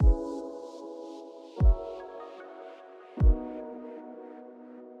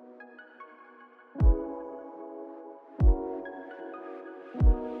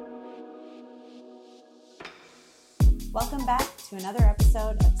Welcome back to another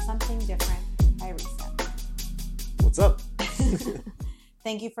episode of Something Different by Reset. What's up?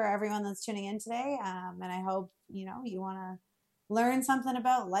 Thank you for everyone that's tuning in today. And I hope, you want to learn something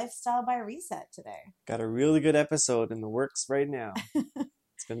about lifestyle by Reset today. Got a really good episode in the works right now.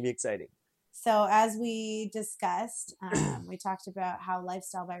 It's going to be exciting. So as we discussed, we talked about how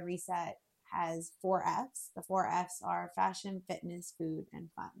Lifestyle by Reset has 4 Fs. The 4 Fs are fashion, fitness, food, and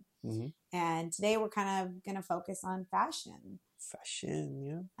fun. Mm-hmm. And today we're kind of going to focus on fashion.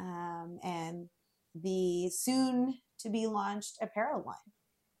 Fashion, yeah. And the soon to be launched apparel line.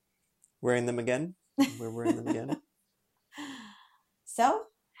 Wearing them again? We're wearing them again. So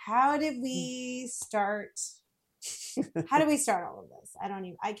how did we start? How did we start all of this?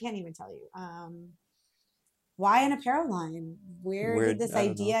 I can't even tell you. Why an apparel line? Where did this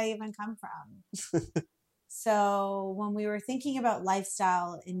idea even come from? So when we were thinking about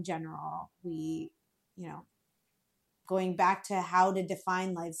lifestyle in general, we, going back to how to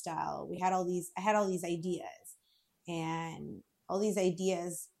define lifestyle, I had all these ideas, and all these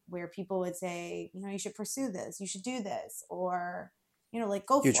ideas where people would say, you should pursue this, you should do this, or, go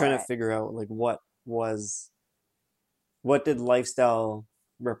for it. You're trying to figure out what did lifestyle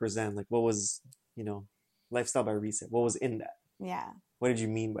represent? Like what was, Lifestyle by Reset? What was in that? Yeah. What did you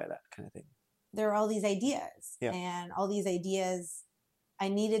mean by that kind of thing? There are all these ideas, yeah. And all these ideas, I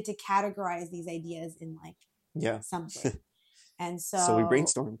needed to categorize these ideas in something. And so we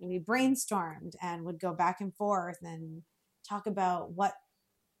brainstormed. And would go back and forth and talk about what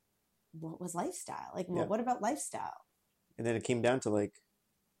was lifestyle? What about lifestyle? And then it came down to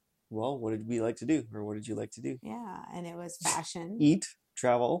what did we like to do? Or what did you like to do? Yeah. And it was fashion. Eat,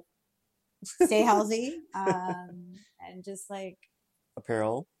 travel. Stay healthy. And just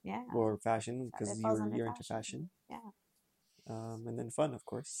apparel. Yeah. Or fashion, because you're into fashion. Yeah. And then fun, of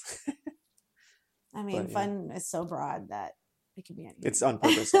course. I mean, fun is so broad that it could be anything. It's on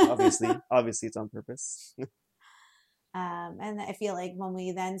purpose, obviously. Obviously, it's on purpose. And I feel like when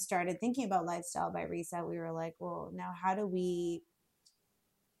we then started thinking about Lifestyle by Reset, we were like, well, now how do we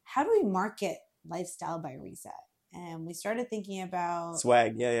market Lifestyle by Reset? And we started thinking about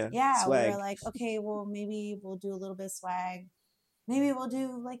swag. Yeah. Swag. We were like, okay, well, maybe we'll do a little bit of swag. Maybe we'll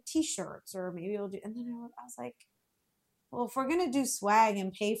do t-shirts, or maybe we'll do, and then I was like, well, if we're going to do swag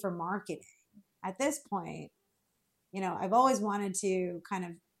and pay for marketing at this point, I've always wanted to kind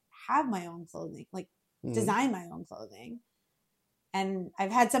of have my own clothing, design my own clothing. And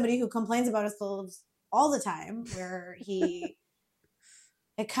I've had somebody who complains about his clothes all the time, where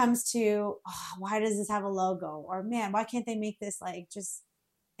it comes to, oh, why does this have a logo? Or man, why can't they make this just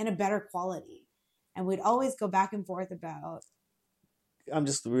in a better quality? And we'd always go back and forth about, I'm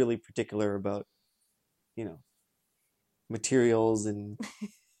just really particular about, materials and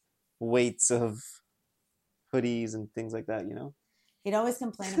weights of hoodies and things like that, He'd always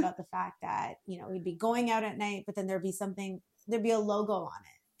complain about the fact that, we'd be going out at night, but then there'd be a logo on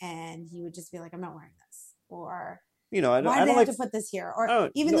it. And he would just be like, I'm not wearing this. Or, why do they have to put this here? Or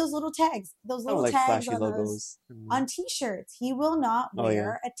even those little tags, tags on t-shirts. He will not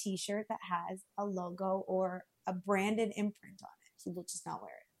wear a t-shirt that has a logo or a branded imprint on it. He will just not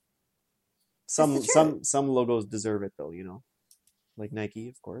wear it. Some logos deserve it though, like Nike,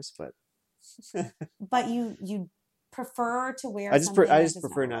 of course, but but you prefer to wear. I just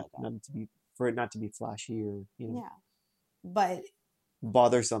prefer not to be flashy or but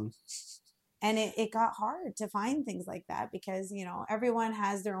bothersome. And it got hard to find things like that because everyone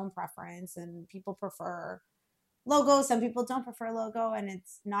has their own preference, and people prefer logo. Some people don't prefer logo, and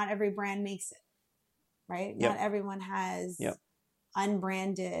it's not every brand makes it, right? Yep. Not everyone has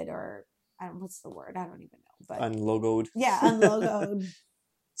unbranded or what's the word? I don't even know. But unlogoed. Yeah, unlogoed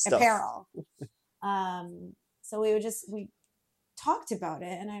apparel. So we talked about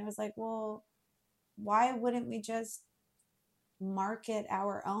it, and I was like, well, why wouldn't we just market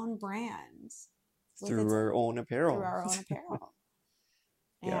our own brand through our own apparel?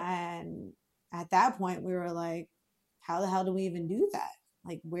 And at that point, we were like, how the hell do we even do that?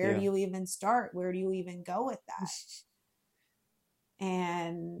 Where do you even start? Where do you even go with that?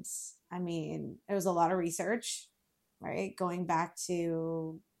 And I mean, there was a lot of research, right? Going back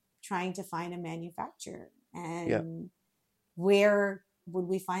to trying to find a manufacturer, and where would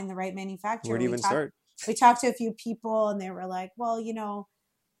we find the right manufacturer? Where do you even start? We talked to a few people, and they were like, well,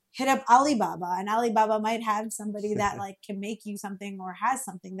 hit up Alibaba, and Alibaba might have somebody that can make you something or has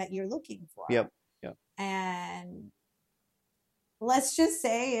something that you're looking for. Yep. And let's just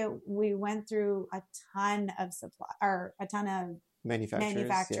say we went through a ton of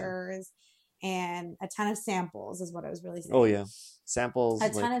manufacturers, and a ton of samples is what I was really Oh saying. yeah, samples A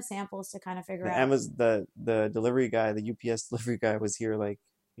like ton of samples to kind of figure the out. Amazon, the delivery guy, the UPS delivery guy was here like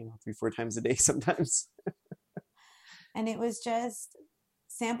 3-4 times a day sometimes. And it was just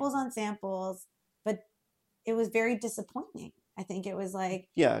samples on samples, but it was very disappointing. I think it was like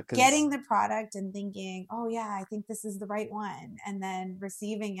Yeah, because getting the product and thinking, oh, yeah, I think this is the right one. And then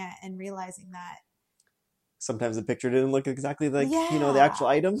receiving it and realizing that, sometimes the picture didn't look exactly like the yeah, actual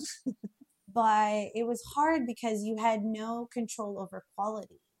item. but it was hard because you had no control over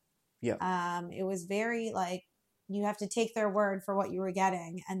quality. Yeah, It was very like you have to take their word for what you were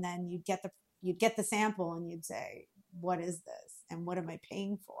getting, and then you'd get the sample and you'd say, what is this and what am I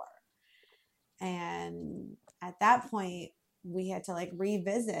paying for? And at that point we had to like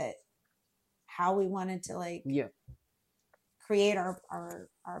revisit how we wanted to like yeah, create our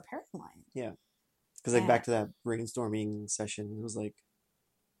apparel line. yeah. Because like And back to that brainstorming session, it was like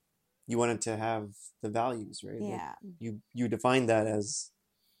you wanted to have the values, right? Like yeah, you define that as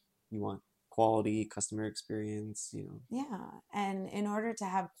you want quality, customer experience. yeah. And in order to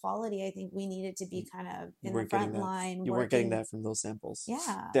have quality, I think we needed to be kind of You in the weren't getting front that. line You weren't getting working. that from those samples.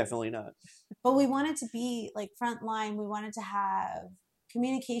 Yeah. Definitely not. But we wanted to be like front line. We wanted to have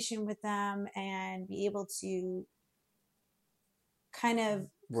communication with them and be able to kind of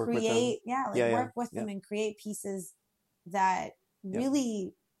Work with them. create, yeah, like Yeah, yeah, work with yeah, them and create pieces that yeah.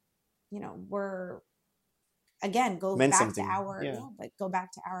 really, were again goes Meant back to something. our Yeah, yeah, but go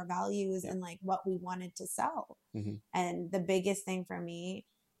back to our values yeah. and like what we wanted to sell. Hmm. And the biggest thing for me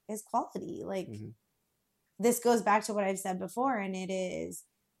is quality. Like Hmm. this goes back to what I've said before, and it is,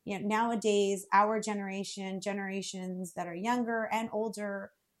 nowadays our generations that are younger and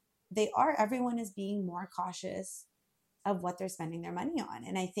older, everyone is being more cautious of what they're spending their money on.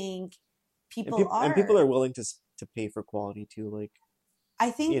 And I think people And people are, are willing to pay for quality too, like I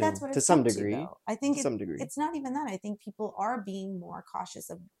think that's what to it's some come to degree. though. I To think some degree. it's not even that. I think people are being more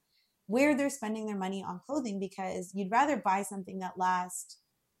cautious of where they're spending their money on clothing, because you'd rather buy something that lasts,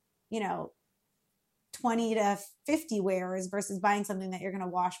 you know, 20 to 50 wears versus buying something that you're going to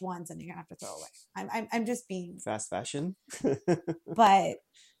wash once and you're going to have to throw away. I'm just being, Fast fashion. but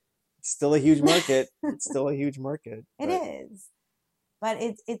It's still a huge market. It's still a huge market. it But is, but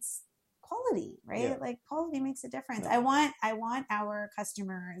it's quality, right? yeah, Like quality makes a difference. no. I want our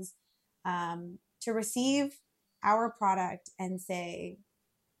customers to receive our product and say,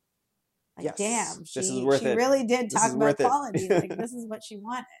 like, Yes, damn, this is worth she it. really did This talk is about worth it. quality. Like this is what she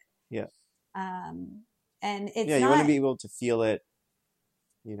wanted. Yeah. And it's Yeah, you want to not, be able to feel it,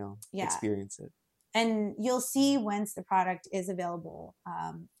 yeah. experience it. And you'll see once the product is available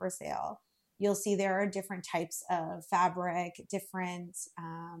for sale, you'll see there are different types of fabric, different.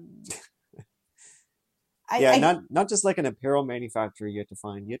 Not just like an apparel manufacturer. You have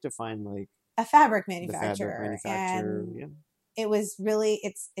to find like a fabric the fabric manufacturer, manufacturer. and Yeah. it was really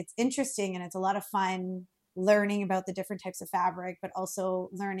it's interesting, and it's a lot of fun learning about the different types of fabric, but also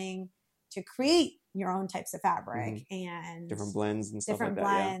learning to create your own types of fabric and Different blends and stuff like different that.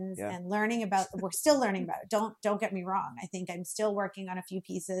 Yeah. blends, Yeah. and learning about, we're still learning about it. Don't get me wrong. I think I'm still working on a few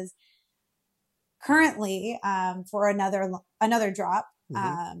pieces currently for another drop.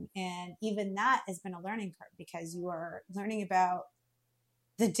 And even that has been a learning curve, because you are learning about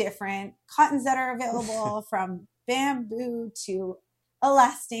the different cottons that are available from bamboo to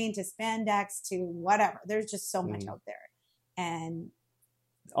elastane to spandex to whatever. There's just so much out there. And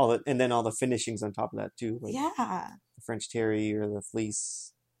and then all the finishings on top of that too, like yeah, the French terry or the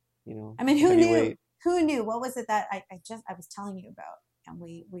fleece, I mean, heavyweight. who knew? What was it that I was telling you about, and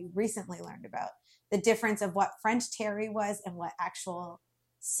we recently learned about the difference of what French terry was and what actual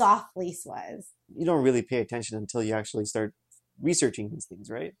soft fleece was. You don't really pay attention until you actually start researching these things,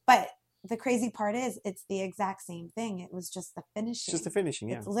 right? But the crazy part is it's the exact same thing. It was just the finishing. It's just the finishing,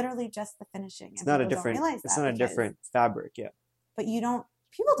 yeah. It's literally just the finishing. It's not a different. It's not a different fabric, yeah. But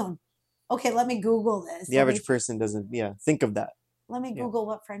people don't. Okay, let me Google this. The average person doesn't, think of that. Let me Google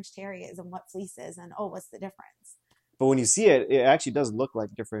what French terry is and what fleece is, and what's the difference? But when you see it, it actually does look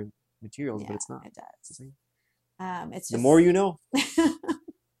like different materials, but it's not. It does. It's the same. It's just, the more you know.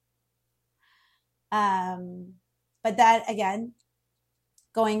 But that, again,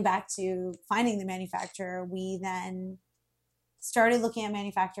 going back to finding the manufacturer, we then started looking at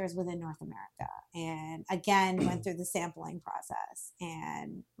manufacturers within North America, and again went through the sampling process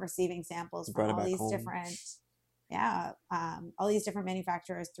and receiving samples from all these different, all these different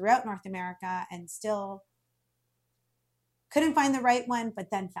manufacturers throughout North America, and still couldn't find the right one,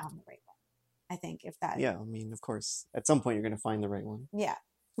 but then found the right one. I think if that, I mean, of course, at some point you're going to find the right one. Yeah.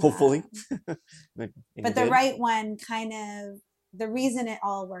 Hopefully. But the right one, kind of, the reason it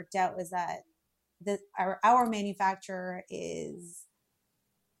all worked out was that our manufacturer is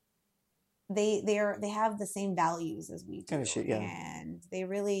they have the same values as we Kind do, of shit, yeah. and they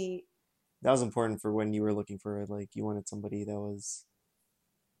really, That was important for when you were looking for like you wanted somebody that was,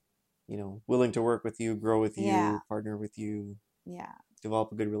 willing to work with you, grow with yeah, you, partner with you, yeah,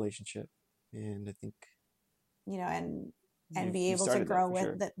 develop a good relationship. And I think and be you able to started that grow for with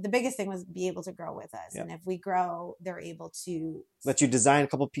sure. the biggest thing was be able to grow with us, Yeah. and if we grow, they're able to Let you design a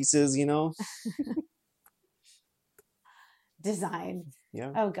couple pieces, design.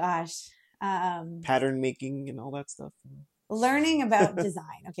 Yeah. Oh gosh. Pattern making and all that stuff. Learning about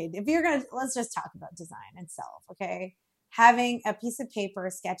design. Okay, if you're gonna, let's just talk about design itself. Okay, having a piece of paper,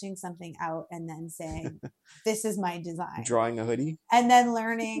 sketching something out, and then saying, "This is my design," Drawing a hoodie. and then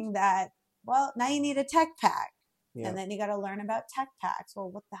learning that, well, now you need a tech pack, Yeah. and then you got to learn about tech packs. Well,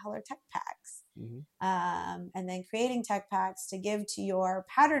 what the hell are tech packs? And then creating tech packs to give to your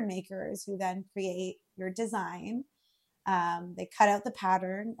pattern makers, who then create your design. They cut out the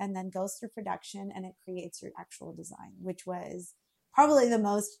pattern and then goes through production, and it creates your actual design, which was probably the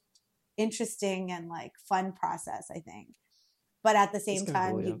most interesting and like fun process, I think. But at the same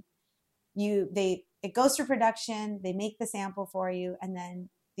time, cool, it goes through production, they make the sample for you, and then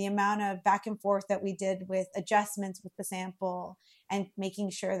the amount of back and forth that we did with adjustments with the sample and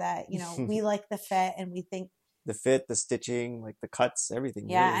making sure that, we like the fit, and we think the fit, the stitching, like the cuts, everything.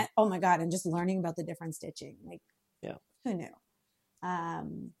 Yeah. Really. Oh my God. And just learning about the different stitching. Like, yeah. Who knew?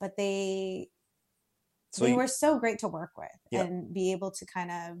 But they were so great to work with, and be able to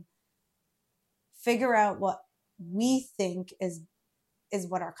kind of figure out what we think is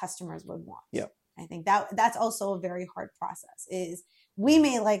what our customers would want. Yeah. I think that's also a very hard process. Is we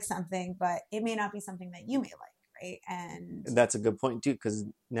may like something, but it may not be something that you may like, right? And that's a good point too, because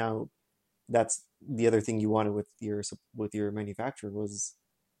now that's the other thing you wanted with your manufacturer was,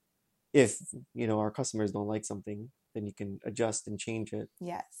 if our customers don't like something, then you can adjust and change it.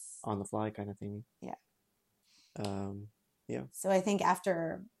 Yes. On the fly, kind of thing. Yeah. Yeah. So I think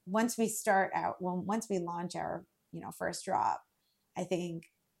once we launch our first drop, I think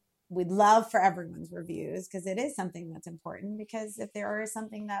we'd love for everyone's reviews, because it is something that's important, because if there is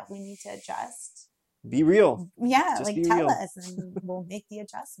something that we need to adjust, be real. Yeah. Just like tell us and we'll make the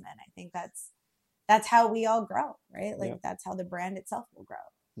adjustment. I think that's how we all grow, right? Like that's how the brand itself will grow.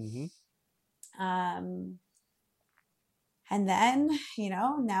 Mm-hmm. And then,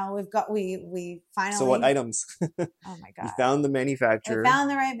 now we finally. So what items? Oh my God. You found the manufacturer. We found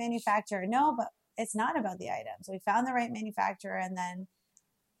the right manufacturer. No, but it's not about the items. We found the right manufacturer, and then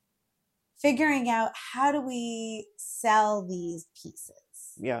figuring out, how do we sell these pieces?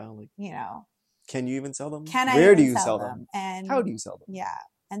 Yeah. Like, can you even sell them? Where do you sell them? And how do you sell them? Yeah.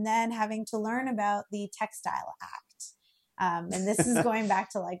 And then having to learn about the Textile Act. And this is going back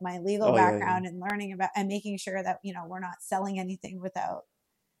to like my legal background and learning about and making sure that, we're not selling anything without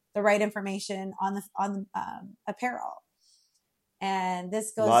the right information on the apparel. And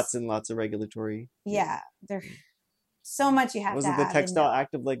this goes lots and lots of regulatory. Yeah. There's so much you have was to have. Was it the Textile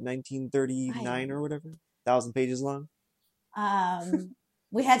Act of like 1939 or whatever? 1,000 pages long?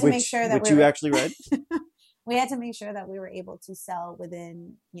 We had to make sure that you actually read? We had to make sure that we were able to sell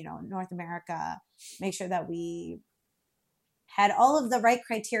within, North America, make sure that we had all of the right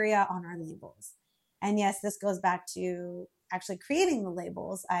criteria on our labels. And yes, this goes back to actually creating the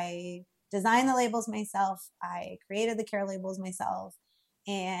labels. I designed the labels myself. I created the care labels myself.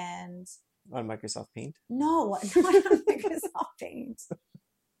 And on Microsoft Paint? No, not on Microsoft Paint.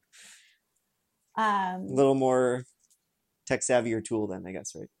 A little more tech savvier tool then, I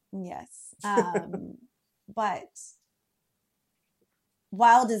guess, right? Yes. But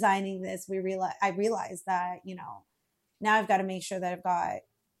while designing this, I realized that, now I've got to make sure that I've got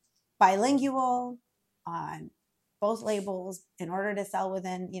bilingual on both labels in order to sell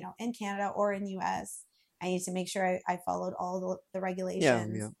within, in Canada or in US. I need to make sure I followed all the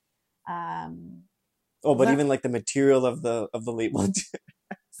regulations. Yeah. But even like the material of the label.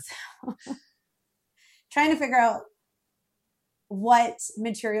 So, trying to figure out what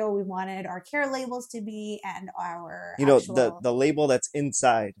material we wanted our care labels to be, and our the label that's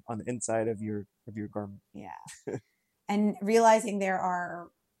on the inside of your garment. Yeah. And realizing there are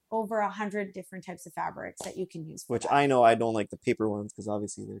over 100 different types of fabrics that you can use. Which I know I don't like the paper ones, because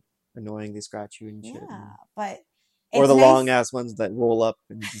obviously they're annoying. They scratch you and shit. Yeah, but or the long ass ones that roll up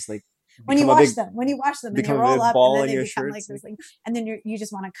and just like when you wash them and they roll up and then they become like this thing, and then you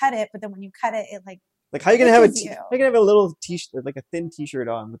just want to cut it, but then when you cut it, it like how you gonna have how you gonna have a little t-shirt, like a thin t-shirt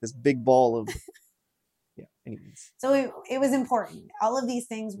on with this big ball of yeah. Anyways, so it was important. All of these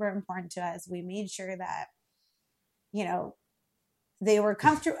things were important to us. We made sure that they were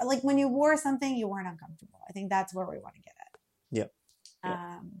comfortable. Like when you wore something, you weren't uncomfortable. I think that's where we want to get at.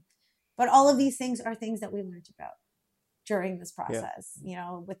 Yeah. But all of these things are things that we learned about during this process. Yeah. You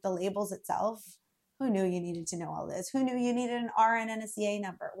know, with the labels itself, who knew you needed to know all this? Who knew you needed an RN and a CA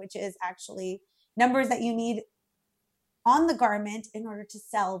number, which is actually numbers that you need on the garment in order to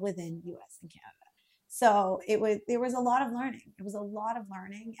sell within US and Canada. So there was a lot of learning. It was a lot of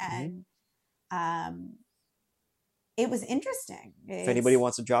learning, and it was interesting. If anybody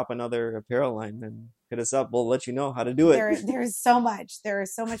wants to drop another apparel line, then hit us up. We'll let you know how to do it. There's so much. There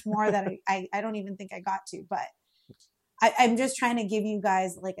is so much more that I don't even think I got to, but I'm just trying to give you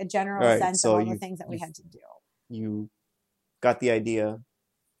guys like a general sense of all the things that we had to do. You got the idea,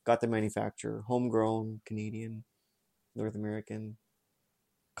 got the manufacturer, homegrown, Canadian, North American,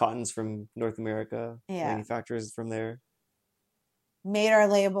 cottons from North America, manufacturers from there. Made our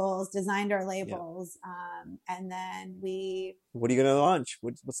labels, designed our labels, and then What are you going to launch?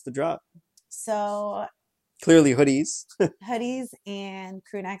 What's the drop? So clearly hoodies. Hoodies and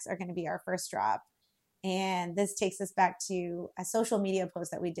crew necks are going to be our first drop. And this takes us back to a social media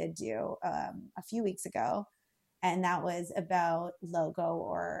post that we did do a few weeks ago. And that was about logo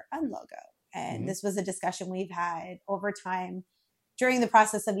or unlogo. And this was a discussion we've had over time during the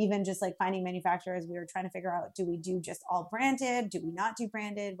process of even just like finding manufacturers. We were trying to figure out, do we do just all branded? Do we not do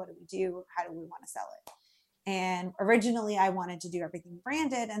branded? What do we do? How do we want to sell it? And originally I wanted to do everything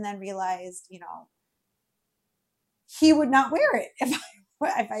branded, and then realized, you know, he would not wear it if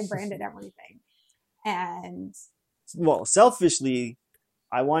I branded everything. And well, selfishly,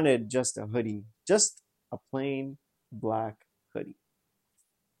 I wanted just a hoodie, just a plain black hoodie.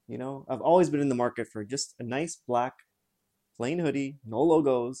 You know, I've always been in the market for just a nice black plain hoodie, no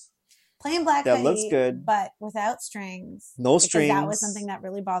logos. Plain black that hoodie, looks good, but without strings. No strings. That was something that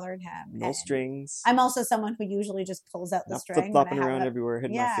really bothered him. No strings. I'm also someone who usually just pulls out the string. Flip-flopping around everywhere,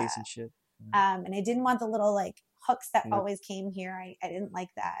 hitting my face and shit. And I didn't want the little like hooks that always came here. I didn't like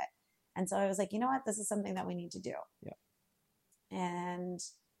that. And so I was like, you know what? This is something that we need to do. Yeah. And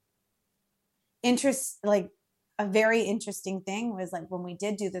a very interesting thing was like when we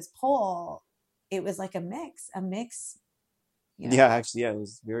did do this poll, it was like a mix. You know, yeah, actually, it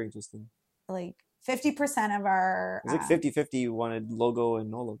was very interesting. Like 50% of our... It was like 50-50 wanted logo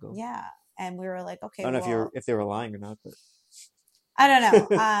and no logo. Yeah. And we were like, okay, I don't know if they were lying or not, but... I don't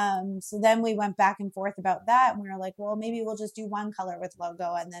know. So then we went back and forth about that. And we were like, well, maybe we'll just do one color with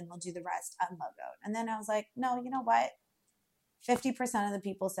logo and then we'll do the rest unlogoed. And then I was like, no, you know what? 50% of the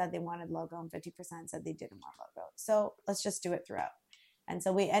people said they wanted logo and 50% said they didn't want logo. So let's just do it throughout. And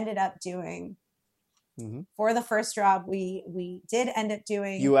so we ended up doing... For the first drop, we did end up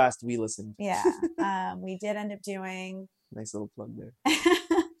doing... You asked, we listened. Yeah. We did end up doing... Nice little plug there.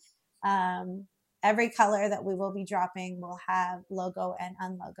 Every color that we will be dropping will have logo and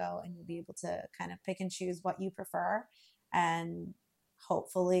unlogo, and you'll be able to kind of pick and choose what you prefer. And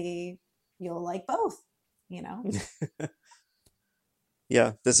hopefully you'll like both, you know?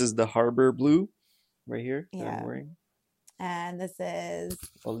 Yeah, this is the Harbor Blue right here that I'm wearing. And this is...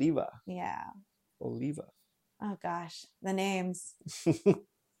 Oliva. Yeah. Oliva. Oh gosh, the names.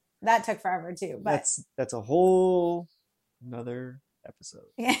 That took forever too, but that's a whole another episode.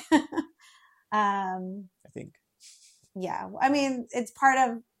 Yeah. I think. Yeah, I mean, it's part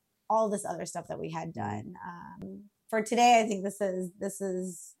of all this other stuff that we had done. For today, I think this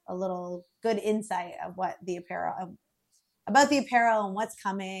is a little good insight of what the apparel about the apparel and what's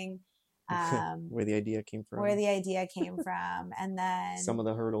coming. Where the idea came from. And then some of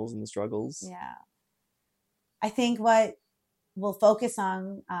the hurdles and the struggles. Yeah. I think what we'll focus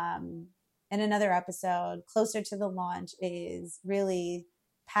on in another episode closer to the launch is really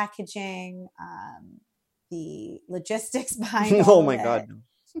packaging, the logistics behind all oh my God. No.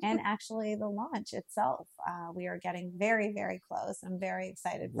 And actually the launch itself. We are getting very, very close. I'm very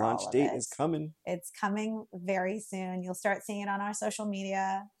excited for launch all of date it. is coming. It's coming very soon. You'll start seeing it on our social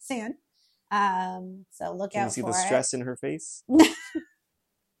media soon. So look out for it. Can you see the stress in her face?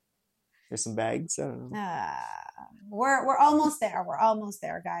 There's some bags. I don't know. We're almost there. We're almost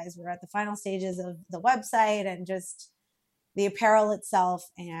there, guys. We're at the final stages of the website and just the apparel itself,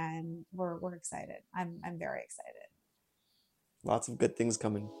 and we're excited. I'm very excited. Lots of good things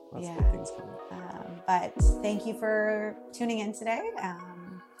coming. But thank you for tuning in today,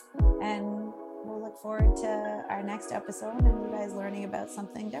 and we'll look forward to our next episode and you guys learning about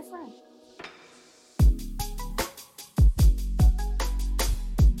something different.